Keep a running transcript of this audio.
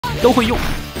都会用，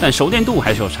但熟练度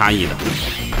还是有差异的。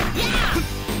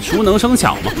熟能生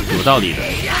巧嘛，有道理的。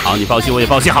好，你暴击我也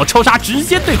暴击，好抽杀，直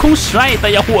接对空帅的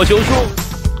呀，火球术。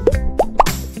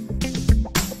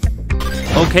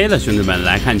OK 了，兄弟们，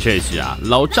来看这局啊，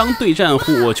老张对战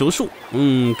火球术。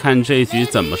看这局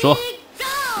怎么说？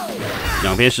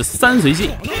两边是3随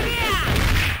机，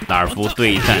达尔夫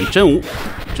对战真无，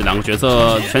这两个角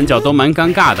色拳脚都蛮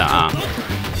尴尬的啊，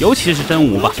尤其是真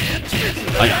无吧。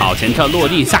哎，好，前跳落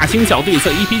地下倾角对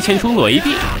侧1P前出裸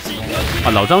AB。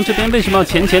啊，老张这边为什么要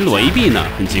前裸 AB 呢？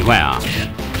很奇怪啊，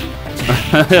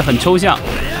很抽象。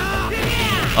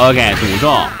OK， 赌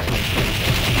中，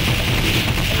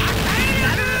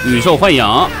宇宙幻影，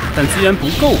但资源不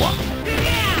够啊。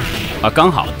啊，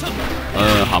刚好，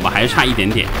好吧，还是差一点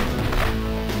点。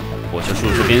火球术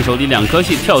这边手里2颗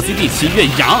系跳 CD 7月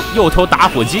阳，右头打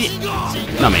火机，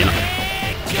那没了。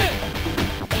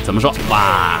怎么说？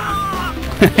哇，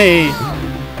嘿嘿，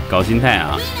搞心态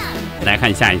啊！来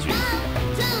看下一局，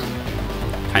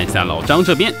看一下老张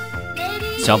这边，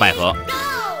小百合，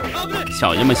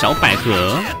小爷们小百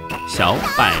合，小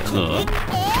百合，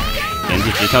原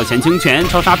地直跳前倾拳，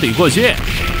超杀怼过去，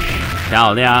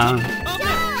漂亮！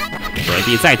躲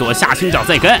避再躲，下倾角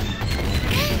再跟，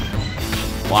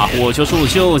哇，火球术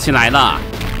秀起来了，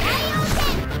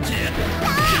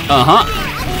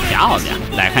漂亮！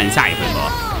来看下一回合，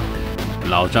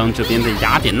老张这边的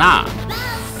雅典娜。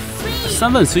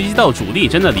3问随机到主力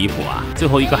真的离谱啊！最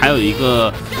后一个还有一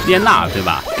个莲娜，对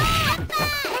吧？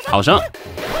好生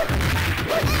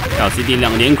跳 CD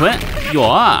 2连坤，有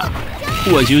啊！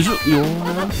火球术有，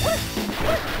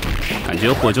感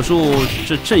觉火球术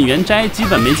这镇元斋基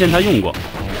本没见他用过。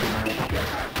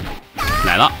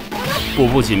来了，步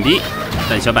步紧逼，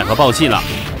但小百合爆气了。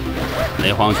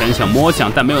雷皇拳想摸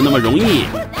响，但没有那么容易。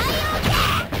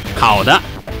好的，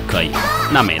可以，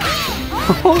那没了。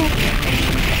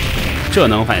这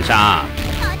能反杀啊？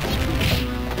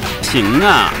行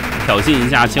啊，挑衅一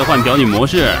下，切换表女模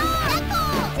式，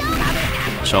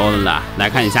收了。来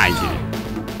看下一局，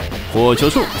火球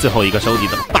术最后一个收底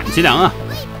的板脊梁啊，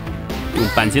用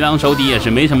板脊梁收底也是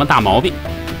没什么大毛病。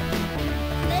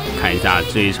看一下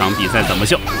这一场比赛怎么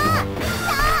秀，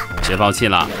直接爆气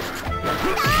了。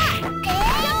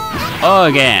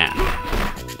OK，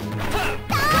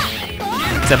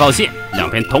 再爆气，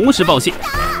两边同时爆气。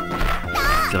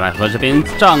紫百合这边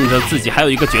仗着自己还有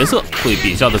一个角色会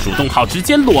比较的主动，好，直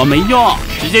接裸没用，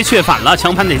直接却反了，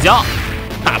枪盘得交，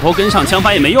大波跟上，枪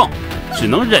盘也没用，只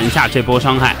能忍下这波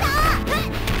伤害。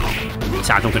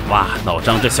下重腿，哇，老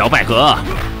张这小百合，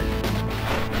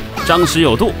张弛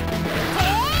有度，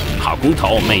好攻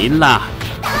头没了，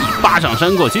一巴掌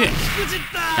扇过去，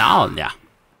漂亮！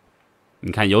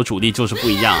你看有主力就是不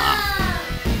一样啊。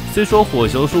虽说火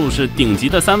球术是顶级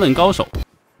的3问高手，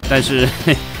但是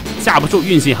架不住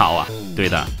运气好啊。对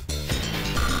的，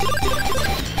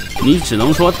你只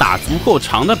能说打足够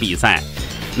长的比赛，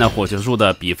那火球术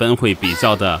的比分会比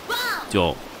较的，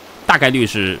就大概率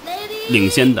是领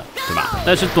先的，对吧？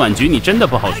但是短局你真的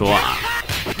不好说啊，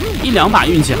一两把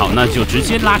运气好，那就直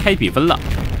接拉开比分了。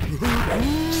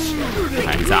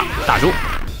看一下大猪，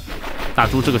大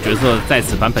猪这个角色在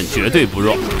此版本绝对不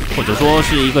弱，或者说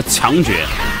是一个强角。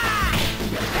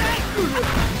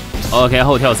OK，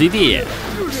 后跳 CD，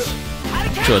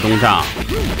 这东丈，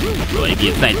左一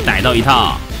臂再逮到一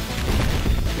套。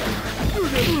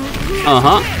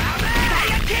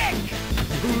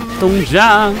东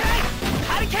丈，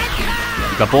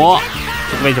一个波，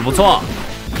这个位置不错。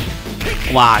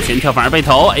哇，前跳反而被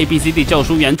投 ，ABCD 教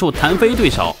书原处弹飞对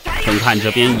手。陈汉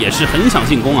这边也是很想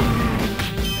进攻啊。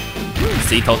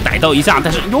C 头逮到一下，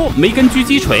但是哟没跟狙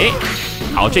击锤，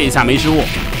好，这一下没失误。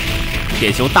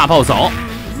铁球大暴走，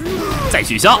再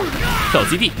取消跳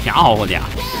CD， 漂亮！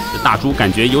这大猪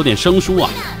感觉有点生疏啊，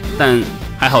但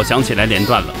还好想起来连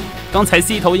断了。刚才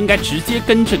C 头应该直接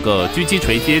跟这个狙击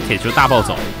锤接铁球大暴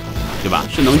走，对吧？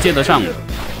是能接得上的。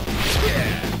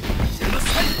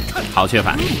好，却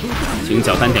反，请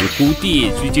脚3点孤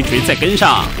地，狙击锤再跟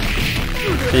上，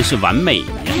真是完美呀！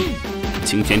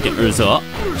清拳点2则，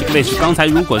这个位置刚才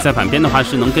如果在反边的话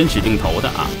是能跟指定投的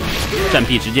啊，战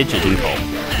臂直接指定投。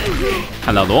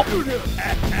看老罗，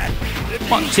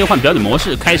哇，切换表演模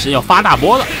式，开始要发大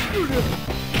波了。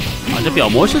啊，这表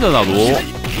模式的老罗，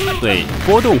对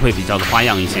波动会比较的花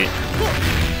样一些。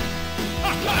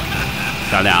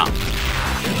漂亮，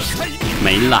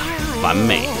没了，完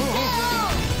美。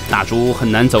大猪很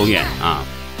难走远啊。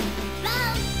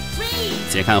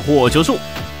接看火球术，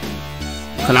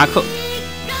克拉克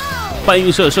搬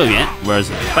运社社员 vs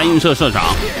搬运社社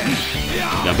长，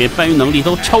两边搬运能力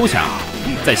都超强。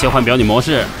再切换表女模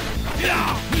式，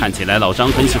看起来老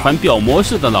张很喜欢表模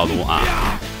式的老卢啊。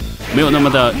没有那么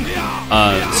的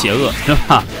邪恶，是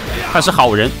吧？他是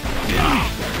好人啊。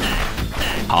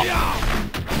好，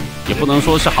也不能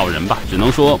说是好人吧，只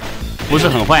能说不是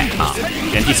很坏啊。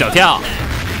原地小跳，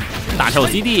大跳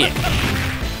CD，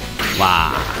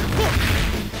 哇！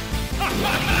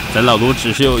咱老卢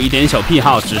只是有一点小癖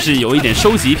好，只是有一点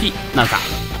收集癖，那咋了，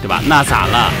对吧？那咋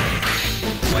了？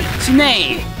心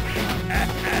内，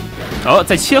哦，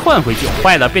再切换回去，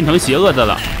坏了，变成邪恶的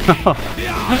了，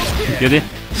有点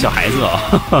小孩子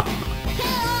哦，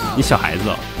你小孩子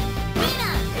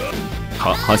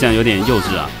哦，好像有点幼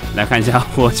稚啊。来看一下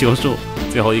火球术，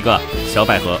最后一个小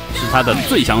百合是他的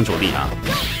最强主力啊。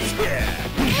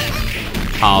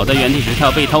好的，原地直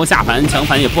跳被掏下盘，强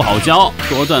反也不好交，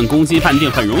多段攻击判定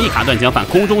很容易卡断强反，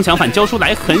空中强反交出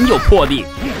来很有魄力。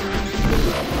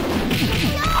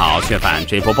好，血反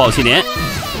这波爆气连，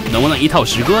能不能一套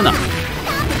十哥呢？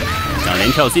想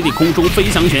连跳 CD 空中飞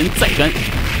翔拳再跟，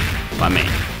完美，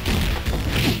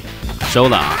收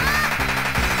了啊。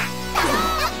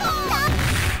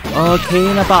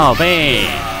OK 了，宝贝。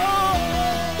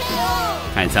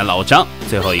看一下老张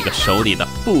最后一个手里的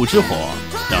不知火。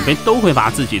两边都会把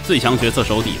自己最强角色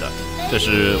手底的，这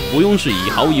是毋庸置疑、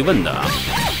毫无疑问的啊！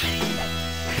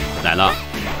来了，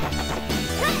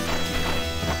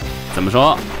怎么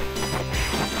说？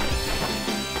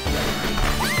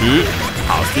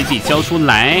好 ，CD 交出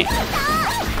来，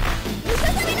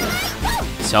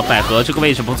小百合这个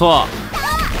位置不错，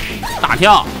大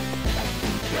跳，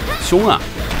凶啊！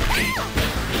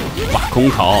哇，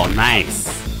空投 ，nice！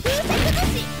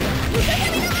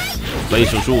 所以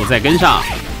数数再跟上。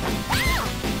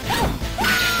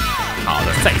好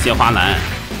的，再接花篮，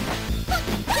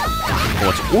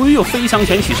哦呦，飞翔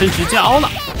拳起身直交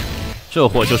了，这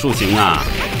火球术行啊，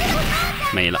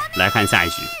没了。来看下一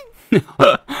局，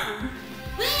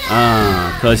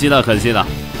可惜了，可惜了，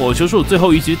火球术最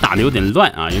后一局打的有点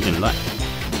乱啊，有点乱。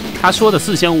他说的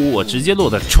4500，我直接落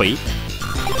的锤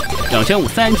，2500、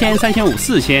3000、3500、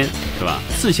4000，是吧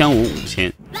？4500、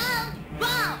5000。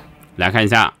来看一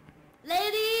下。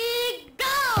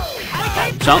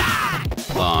伤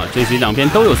啊！这局两边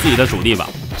都有自己的主力吧，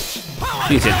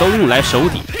并且都用来手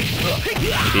底。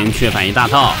这边却反一大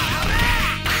套，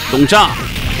东丈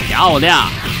漂亮，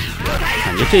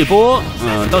感觉这波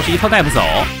倒是一套带不走，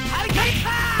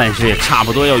但是也差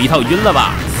不多要一套晕了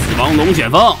吧？死亡龙卷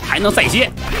风还能再接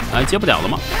啊？接不了了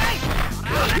吗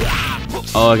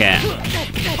 ？OK，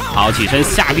 好，起身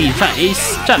下臂站 A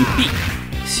站 B，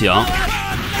 行，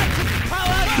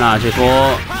那这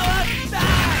波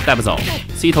带不走。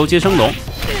C 头接升龙，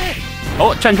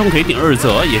哦，站中腿顶二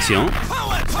泽也行。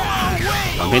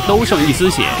两边都剩一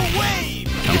丝血，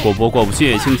想过波过不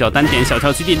去，轻脚单点小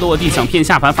跳 CD 落地想骗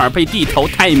下盘，反而被地头，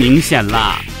太明显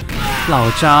了。老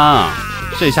张，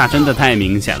这下真的太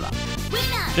明显了。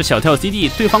这小跳 CD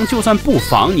对方就算不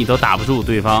防，你都打不住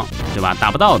对方，对吧？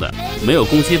打不到的，没有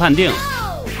攻击判定，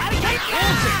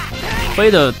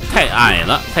飞得太矮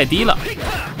了，太低了。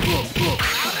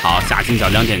好，下轻脚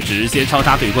2点直接超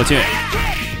杀怼过去。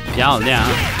漂亮！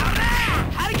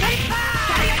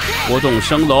波动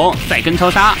升龙，再跟超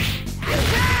杀。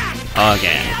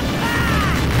OK，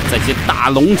 再接大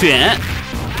龙卷，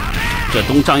这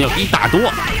东丈要1打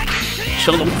多，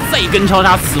升龙再跟超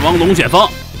杀，死亡龙卷风，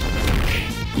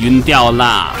晕掉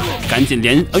了，赶紧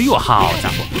连！哎呦，好家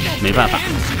伙，没办法，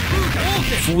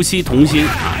夫妻同心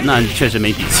啊，那确实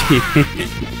没底气。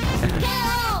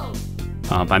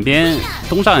啊，板边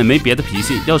东丈也没别的脾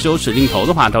气，要是有指定头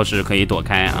的话，倒是可以躲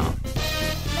开啊。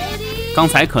刚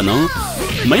才可能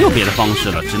没有别的方式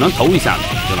了，只能投一下了，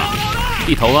对吧？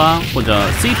地头啊，或者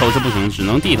C 头是不行，只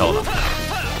能地头了。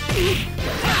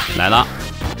来了，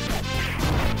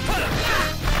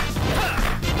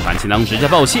反气囊直接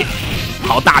爆气，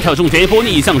好，大跳重拳一波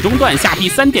逆向中断，下劈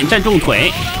3点站中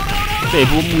腿，这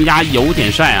波木鸭有点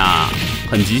帅啊，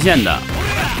很极限的，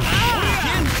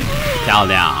漂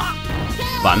亮。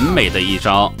完美的一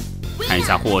招，看一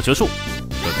下火球术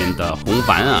这边的红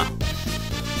凡啊，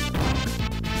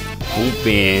红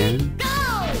边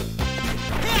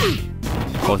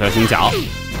后跳轻脚，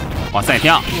哇，再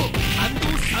跳，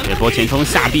这波前冲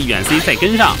下臂远 C 再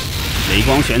跟上，雷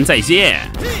光拳再接，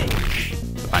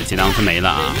反击当是没了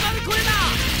啊，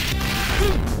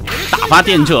大发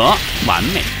电者完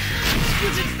美，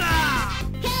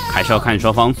还是要看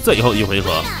双方最后一回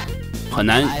合。很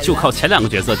难就靠前2个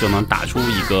角色就能打出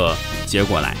一个结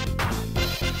果来。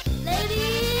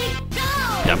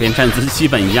两边站姿基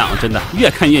本一样，真的越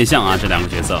看越像啊！这2个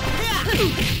角色。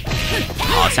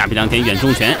好，下臂2点远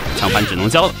中拳，强反只能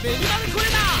交了。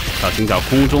小轻脚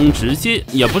空中直接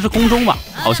也不是空中吧，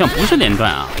好像不是连段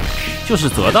啊，就是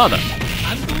得到的。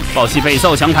暴气被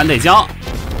揍，强反得交。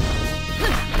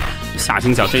下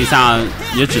行角这一下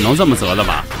也只能这么择了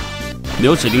吧？没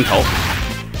有指令头，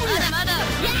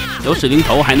有指令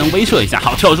头还能威慑一下。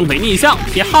好，跳中腿逆向，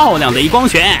漂亮的一光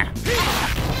拳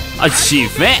啊，起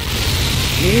飞！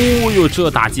哦呦，这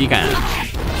打击感，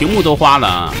屏幕都花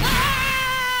了。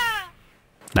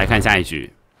来看下一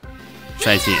局，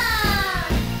帅气，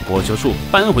火球术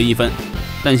扳回1分，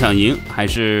但想赢还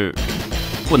是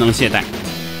不能懈怠。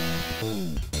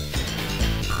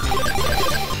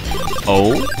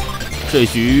哦，这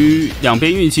局两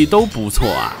边运气都不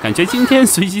错啊，感觉今天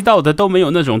随机到的都没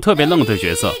有那种特别愣的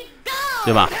角色，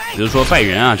对吧？比如说拜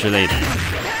仁啊之类的，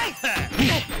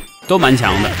都蛮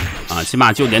强的啊，起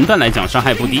码就连段来讲伤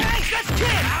害不低。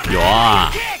有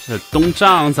啊，这东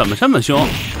丈怎么这么凶？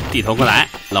地头过来，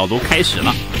老卢开始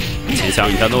了，前小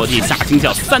影条落地，下清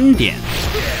角3点，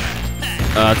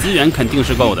资源肯定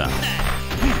是够的。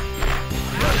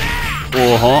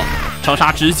哦吼，超杀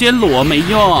直接裸没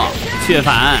用，却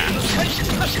反，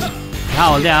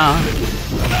漂亮！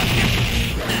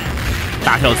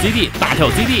大跳 CD， 大跳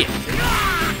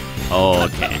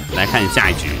CD。OK， 来看下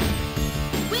一局，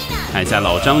看一下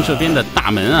老张这边的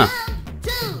大门啊，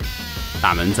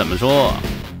大门怎么说？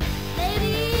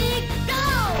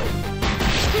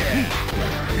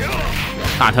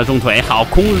大跳中腿，好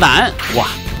空篮，哇！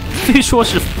虽说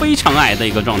是非常矮的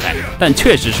一个状态，但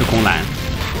确实是空篮。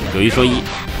有一说一，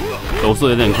手速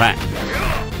有点快。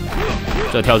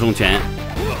这跳中拳，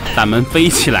大门飞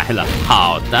起来了，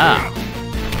好的。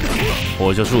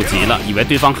我就入急了，以为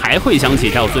对方还会想起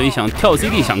跳，所以想跳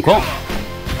CD 抢空。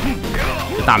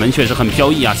这大门确实很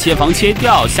飘逸啊，切防切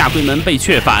掉，下跪门被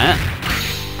却反。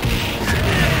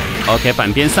OK，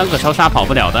 板边3个超杀跑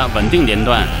不了的，稳定连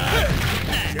段。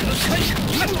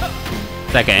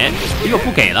再给，又不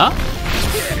给了。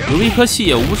留一颗气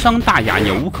也无伤大雅，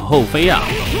也无可厚非啊。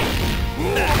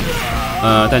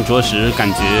但着实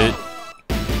感觉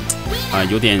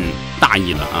有点大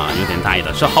意了啊，有点大意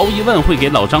了。这毫无疑问会给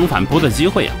老张反扑的机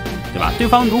会啊，对吧？对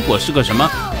方如果是个什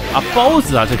么包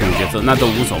子啊这种角色，那都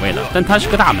无所谓了。但他是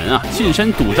个大门啊，近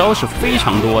身堵招是非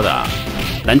常多的啊。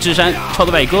蓝之山、超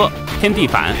的外割、天地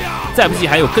反，再不济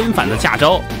还有跟反的架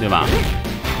招，对吧？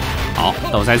好，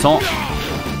倒栽松。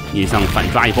逆向反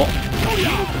抓一波，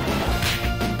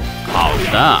好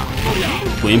的，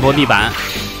滚一波地板，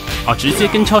直接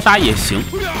跟超杀也行。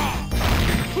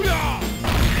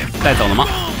带走了吗？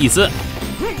一丝，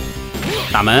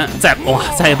大门再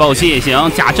爆气也行，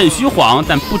假阵虚晃，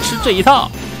但不吃这一套。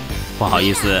不好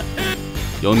意思，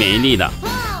有免疫力的。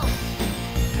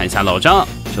看一下老张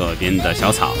这边的小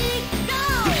草，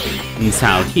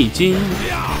草剃金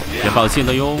也爆气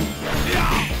了哟。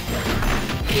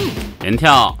连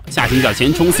跳下行角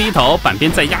前冲 C 头，板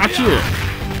边再压制。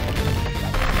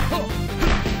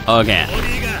OK，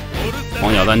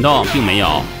 荒咬乱动并没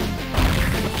有，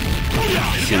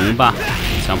行吧，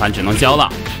强反只能交了。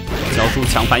交出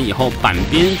强反以后，板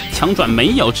边强转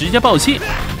没有，直接爆气。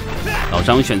老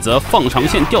张选择放长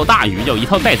线钓大鱼，要一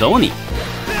套带走你。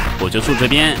火球术这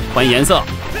边换颜色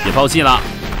也爆气了，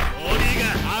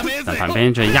但板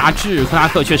边这压制克拉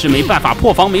克确实没办法，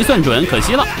破防没算准，可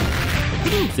惜了。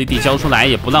CD 交出来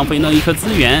也不浪费那一颗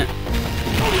资源，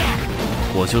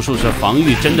火球术这防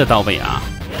御真的到位啊，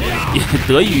也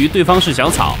得益于对方是小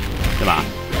草，对吧？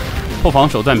破防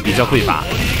手段比较匮乏。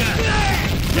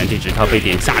原地直跳被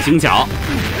点下行角，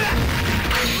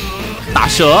大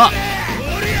蛇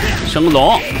升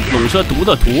龙，龙蛇毒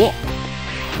的图，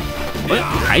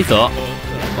还得，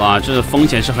哇，这风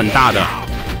险是很大的，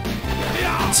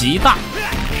极大，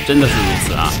真的是如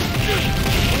此啊！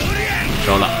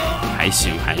收了。还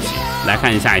行还行，来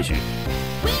看下一局，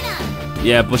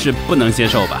也不是不能接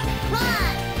受吧，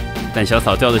但小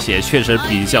草掉的血确实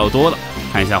比较多了。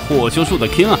看一下火球术的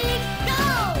King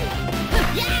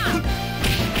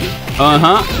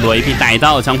啊，落一臂逮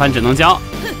到，强反只能交。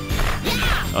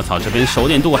小草这边熟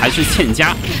练度还是欠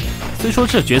佳，虽说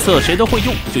这角色谁都会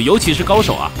用，就尤其是高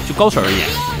手啊，就高手而言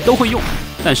都会用，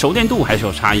但熟练度还是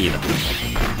有差异的。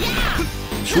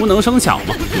熟能生巧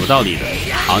嘛，有道理的。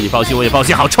好，你爆气我也爆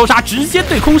气，好，超杀直接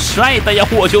对空，帅的呀！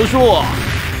火球术，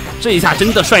这一下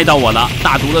真的帅到我了。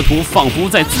大毒的图仿佛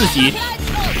在自己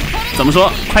怎么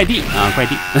说？快递啊，快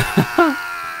递。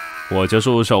火球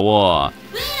术手握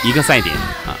1个赛点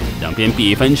啊，两边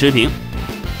比分持平。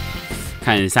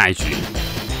看下一局，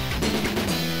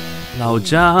老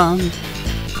张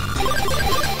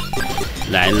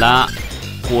来了。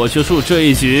火球术这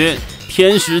一局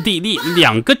天时地利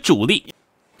2个主力。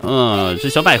这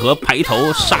小百合排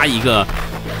头杀一个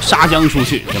杀将出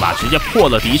去，对吧？直接破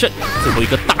了敌阵，最后一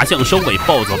个大将收尾，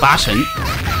暴走8神。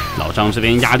老张这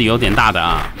边压力有点大的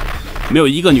啊，没有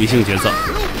一个女性角色。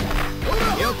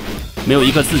没有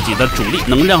一个自己的主力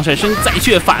能让上身再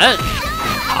血反。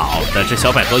好的，这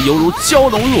小百合犹如蛟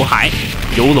龙入海，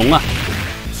游龙啊！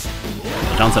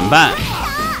这张怎么办？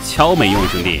敲没用，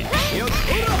兄弟。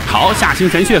好，下星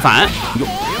拳血反，哟，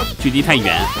距离太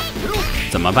远，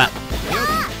怎么办？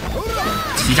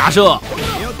起架射，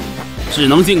只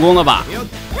能进攻了吧？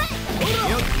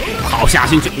好，下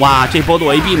星拳，哇，这波的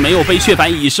围壁没有被血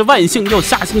反，已是万幸，又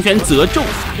下星拳则中，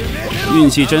运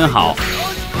气真好，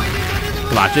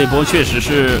对吧？这波确实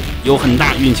是有很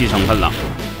大运气成分了，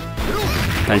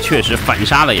但确实反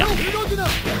杀了呀。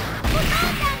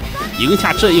赢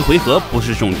下这一回合不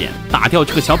是重点，打掉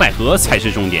这个小百合才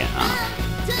是重点啊！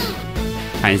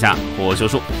看一下火球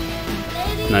术，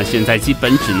那现在基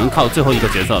本只能靠最后一个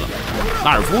角色了。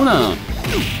拉尔夫呢，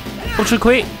不吃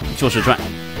亏就是赚。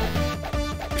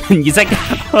你在干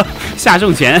下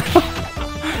重拳，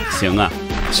行啊，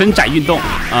伸展运动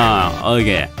啊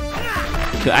 ，OK，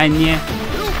 可爱捏，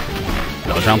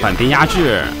老张板边压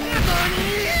制，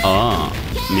哦，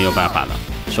没有办法了，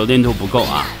熟练度不够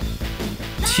啊。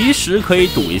其实可以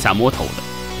赌一下摸头的，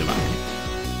对吧？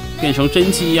变成真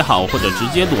气也好，或者直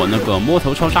接躲那个摸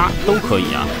头超杀都可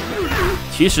以啊，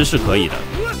其实是可以的。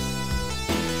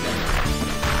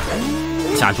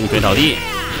下重腿倒地，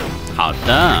好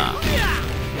的，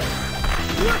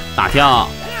大跳，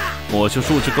火球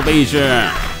术这个位置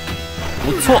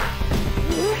不错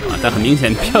啊，但很明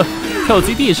显跳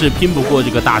基地是拼不过这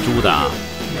个大猪的啊，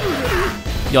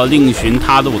要另寻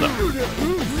他路的，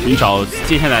寻找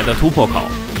接下来的突破口。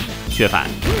血反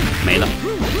没了，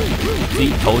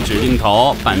低头指令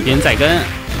头，半边再跟，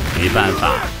没办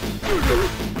法。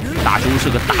大猪是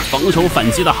个大防守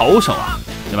反击的好手啊，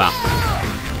对吧？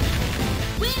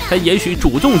他也许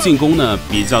主动进攻呢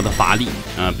比较的乏力，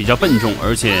比较笨重，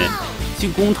而且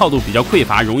进攻套路比较匮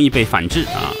乏，容易被反制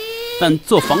啊。但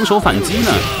做防守反击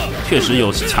呢，确实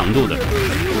有强度的。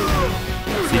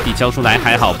CD 交出来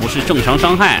还好，不是正常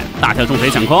伤害。大跳重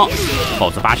腿抢空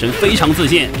 ，BOSS 八神非常自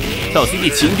信，跳 CD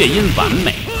情乐音完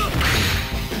美。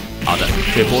好的，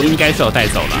这波应该是要带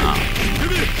走了啊。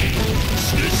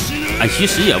其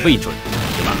实也未准，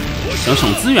对吧？想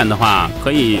省资源的话，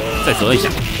可以再择一下。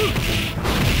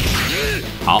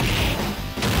好，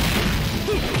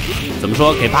怎么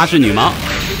说？给八智女吗？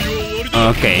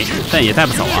给，但也带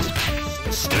不走啊。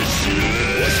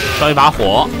烧一把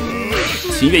火。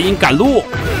秦月音赶路，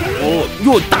哦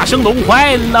哟，大升龙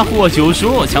坏了，火球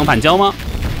术抢反交吗？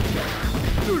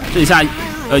这下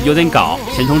有点搞，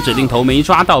前冲指令头没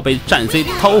抓到，被战 C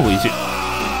偷回去。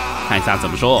看一下怎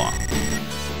么说。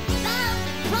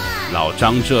老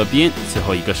张这边最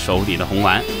后一个手里的红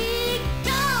丸，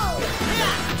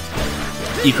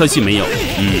一颗星没有，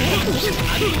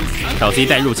小 C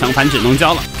带入强反只能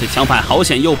交了，这强反好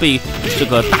险又被这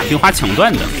个大菊花抢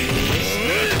断的。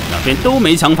两边都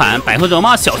没抢反，百合者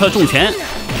吗？小跳重拳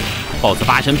 ，BOSS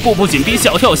八神步步紧逼，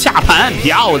小跳下盘，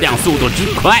漂亮，速度之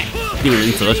快，令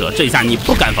人啧舌。这一下你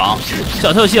不敢防，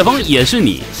小跳谢风也是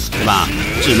你，对吧？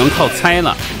只能靠猜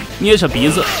了，捏着鼻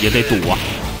子也得赌啊。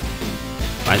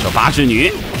反手八智女，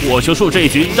火球术这一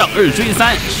局让2追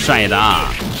3，帅的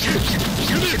啊，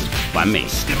完美。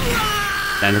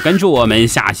但是跟住我们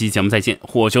下期节目再见，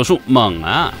火球术猛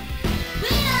啊！